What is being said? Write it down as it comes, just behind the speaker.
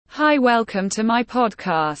Hi, welcome to my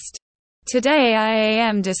podcast. Today I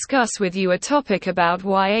am discuss with you a topic about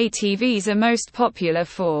why ATVs are most popular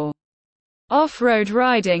for off-road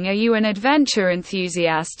riding. Are you an adventure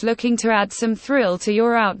enthusiast looking to add some thrill to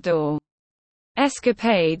your outdoor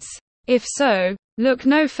escapades? If so, look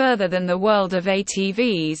no further than the world of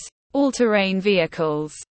ATVs, all-terrain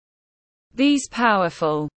vehicles. These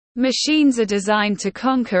powerful machines are designed to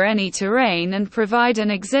conquer any terrain and provide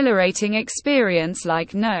an exhilarating experience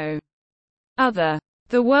like no other.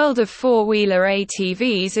 The world of four-wheeler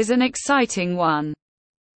ATVs is an exciting one.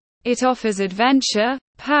 It offers adventure,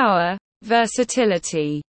 power,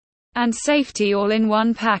 versatility, and safety all in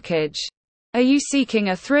one package. Are you seeking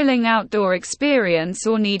a thrilling outdoor experience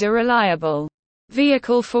or need a reliable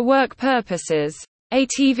vehicle for work purposes?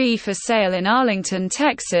 ATV for sale in Arlington,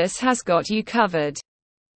 Texas has got you covered.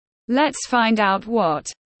 Let's find out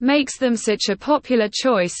what makes them such a popular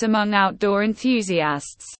choice among outdoor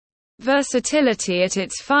enthusiasts. Versatility at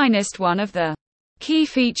its finest. One of the key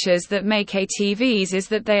features that make ATVs is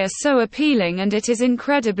that they are so appealing, and it is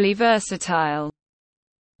incredibly versatile.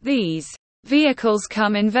 These vehicles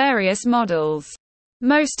come in various models.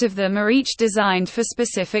 Most of them are each designed for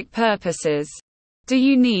specific purposes. Do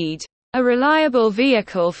you need a reliable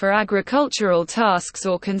vehicle for agricultural tasks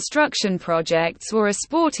or construction projects, or a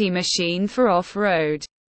sporty machine for off-road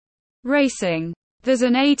racing? There's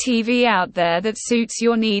an ATV out there that suits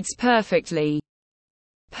your needs perfectly.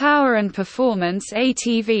 Power and performance.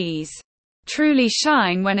 ATVs truly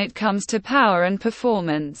shine when it comes to power and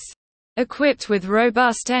performance. Equipped with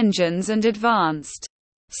robust engines and advanced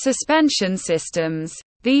suspension systems,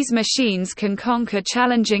 these machines can conquer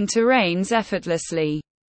challenging terrains effortlessly.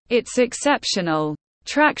 Its exceptional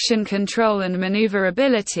traction control and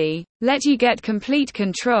maneuverability let you get complete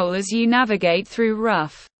control as you navigate through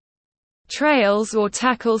rough trails or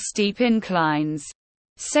tackle steep inclines.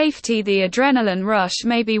 Safety. The adrenaline rush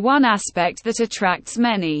may be one aspect that attracts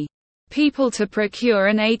many people to procure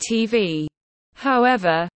an ATV.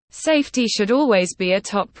 However, safety should always be a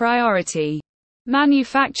top priority.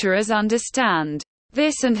 Manufacturers understand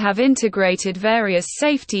this and have integrated various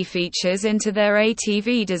safety features into their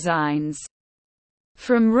ATV designs.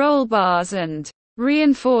 From roll bars and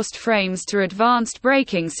reinforced frames to advanced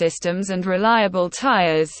braking systems and reliable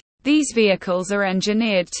tires, these vehicles are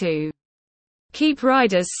engineered to keep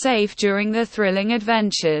riders safe during their thrilling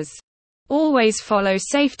adventures. Always follow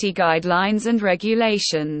safety guidelines and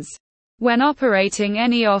regulations when operating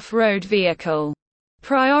any off-road vehicle.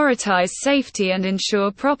 Prioritize safety and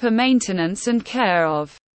ensure proper maintenance and care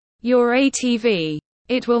of your ATV.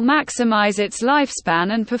 It will maximize its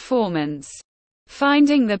lifespan and performance.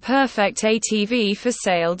 Finding the perfect ATV for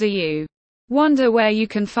sale. Do you wonder where you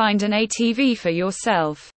can find an ATV for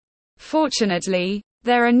yourself? Fortunately,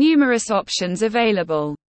 there are numerous options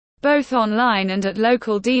available, both online and at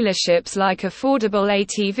local dealerships like Affordable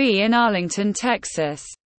ATV in Arlington, Texas.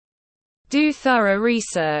 Do thorough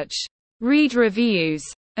research. Read reviews,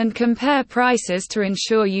 and compare prices to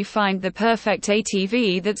ensure you find the perfect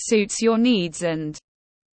ATV that suits your needs and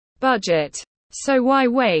budget. So why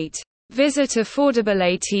wait? Visit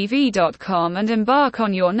affordableatv.com and embark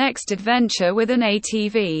on your next adventure with an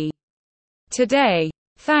ATV today.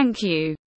 Thank you.